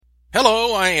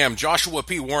Hello, I am Joshua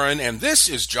P. Warren, and this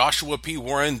is Joshua P.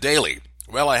 Warren Daily.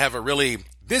 Well, I have a really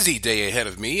busy day ahead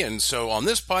of me, and so on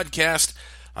this podcast,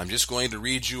 I'm just going to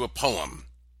read you a poem.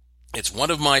 It's one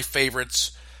of my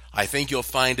favorites. I think you'll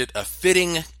find it a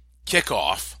fitting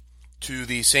kickoff to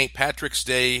the St. Patrick's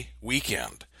Day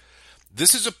weekend.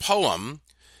 This is a poem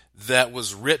that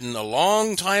was written a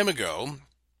long time ago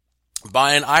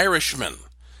by an Irishman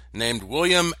named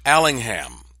William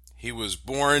Allingham. He was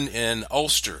born in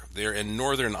Ulster, there in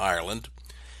Northern Ireland.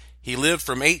 He lived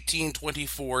from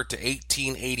 1824 to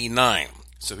 1889,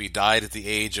 so he died at the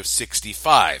age of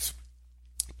 65.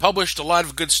 He published a lot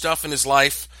of good stuff in his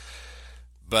life,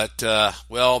 but,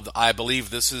 I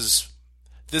believe this is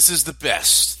the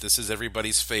best. This is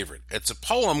everybody's favorite. It's a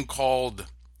poem called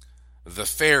The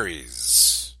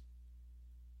Fairies.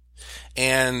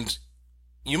 And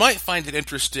you might find it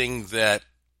interesting that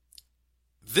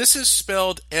this is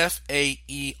spelled F-A-E-R-I-E-S.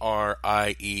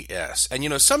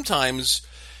 And sometimes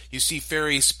you see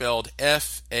fairy spelled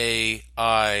F-A-I-R-Y.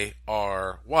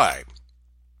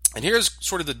 And here's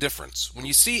sort of the difference. When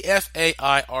you see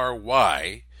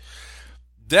F-A-I-R-Y,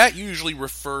 that usually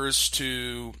refers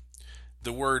to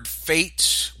the word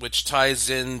fate, which ties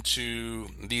into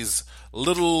these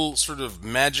little sort of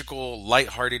magical,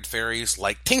 lighthearted fairies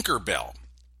like Tinkerbell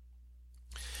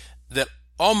that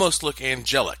almost look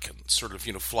angelic and sort of,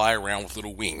 fly around with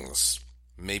little wings.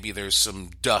 Maybe there's some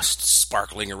dust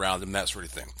sparkling around them, that sort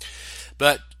of thing.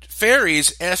 But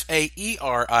fairies, F-A-E-R-I-E-S,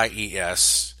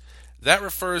 that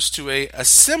refers to a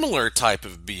similar type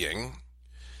of being,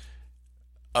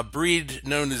 a breed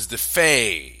known as the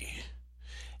Fae.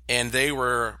 And they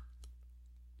were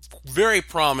very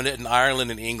prominent in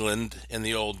Ireland and England in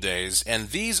the old days, and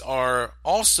these are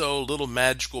also little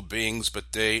magical beings,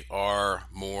 but they are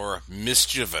more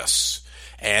mischievous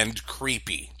and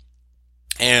creepy.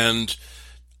 And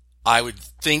I would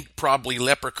think probably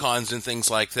leprechauns and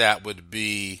things like that would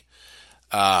be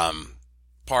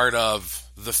part of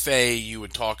the Fae you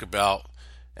would talk about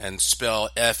and spell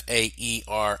F-A-E-R-I-E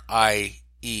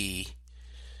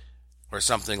or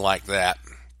something like that.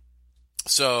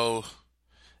 So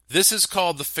this is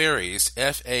called The Fairies,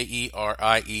 F-A-E-R-I-E-S,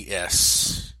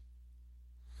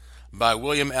 by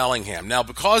William Allingham. Now,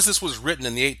 because this was written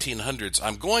in the 1800s,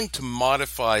 I'm going to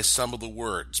modify some of the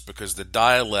words because the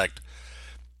dialect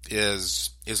is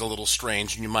a little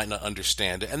strange and you might not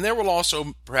understand it. And there will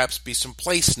also perhaps be some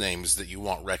place names that you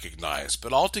won't recognize.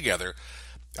 But altogether,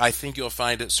 I think you'll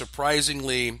find it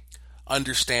surprisingly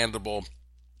understandable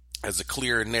as a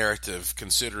clear narrative,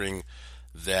 considering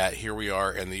that here we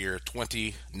are in the year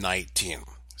 2019.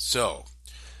 So,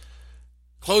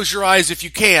 close your eyes if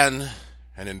you can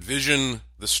and envision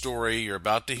the story you're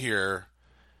about to hear,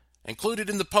 included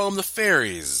in the poem The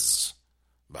Fairies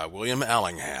by William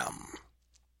Allingham.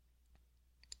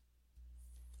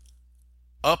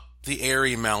 Up the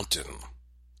airy mountain,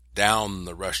 down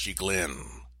the rushy glen,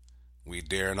 we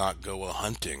dare not go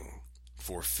a-hunting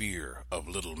for fear of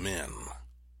little men.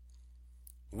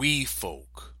 Wee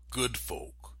folk, good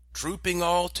folk, trooping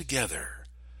all together,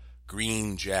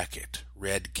 green jacket,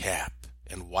 red cap,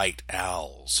 and white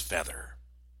owl's feather.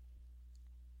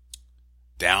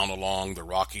 Down along the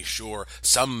rocky shore,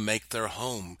 some make their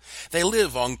home. They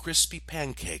live on crispy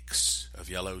pancakes of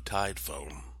yellow tide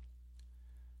foam.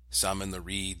 Some in the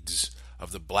reeds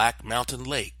of the black mountain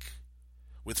lake,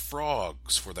 with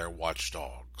frogs for their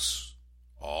watchdogs,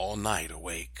 all night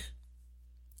awake.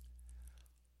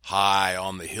 High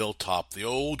on the hilltop the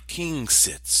old king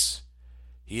sits.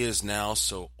 He is now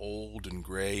so old and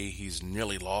gray he's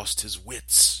nearly lost his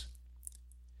wits.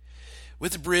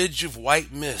 With a bridge of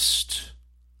white mist,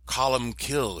 Column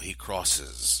Kill he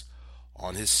crosses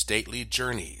on his stately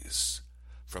journeys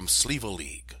from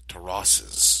Slieveleague to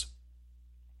Ross's.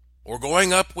 Or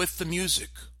going up with the music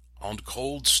on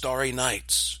cold starry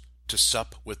nights to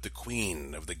sup with the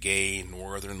queen of the gay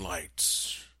northern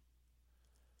lights.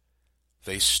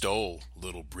 They stole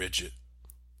little Bridget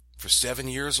for 7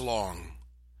 years long.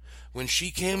 When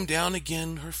she came down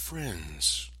again, her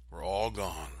friends were all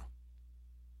gone.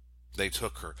 They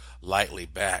took her lightly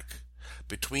back.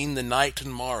 Between the night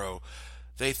and morrow,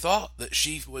 they thought that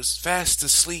she was fast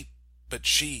asleep, but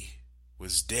she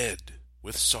was dead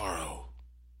with sorrow.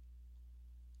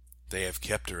 They have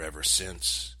kept her ever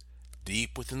since,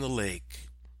 deep within the lake,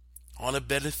 on a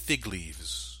bed of fig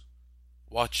leaves,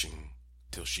 watching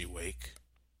till she wake.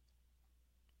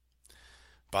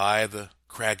 By the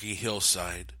craggy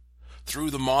hillside, through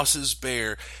the mosses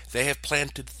bare, they have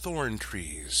planted thorn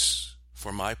trees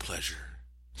for my pleasure,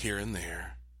 here and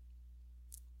there.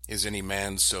 Is any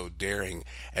man so daring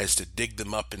as to dig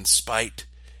them up in spite?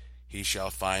 he shall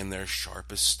find their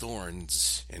sharpest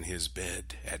thorns in his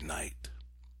bed at night.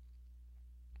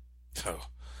 So,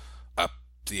 up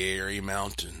the airy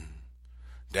mountain,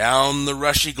 down the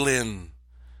rushy glen,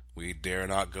 we dare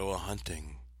not go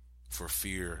a-hunting for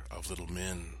fear of little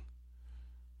men.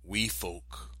 Wee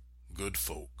folk, good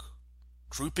folk,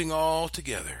 trooping all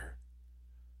together,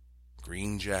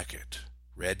 green jacket,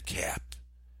 red cap,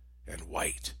 and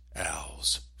white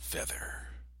owl's feather.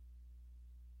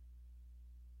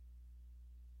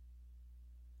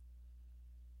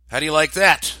 How do you like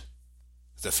that?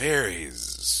 The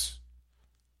Fairies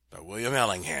by William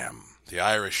Ellingham, the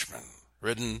Irishman,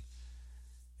 written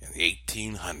in the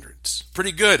 1800s.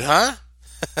 Pretty good, huh?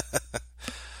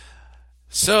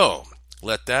 So,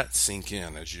 let that sink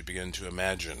in as you begin to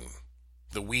imagine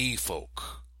the wee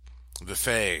folk, the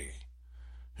fae,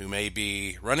 who may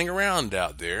be running around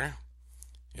out there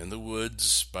in the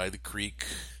woods, by the creek,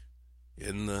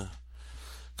 in the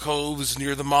coves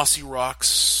near the mossy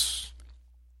rocks,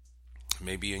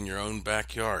 maybe in your own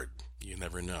backyard. You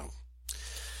never know.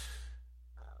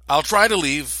 I'll try to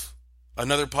leave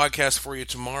another podcast for you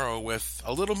tomorrow with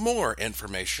a little more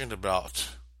information about,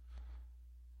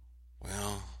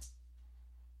 well,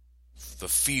 the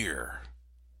fear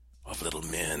of little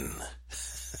men.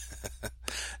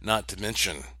 Not to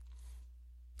mention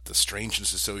the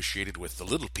strangeness associated with the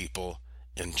little people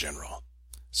in general.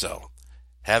 So,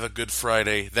 have a good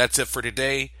Friday. That's it for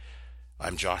today.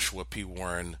 I'm Joshua P.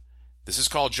 Warren. This is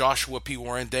called Joshua P.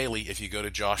 Warren Daily. If you go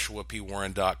to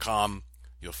joshuapwarren.com,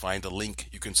 you'll find a link.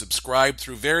 You can subscribe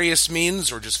through various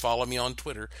means or just follow me on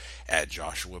Twitter at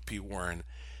Joshua P. Warren,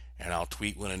 and I'll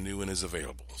tweet when a new one is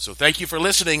available. So thank you for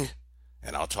listening,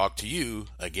 and I'll talk to you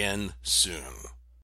again soon.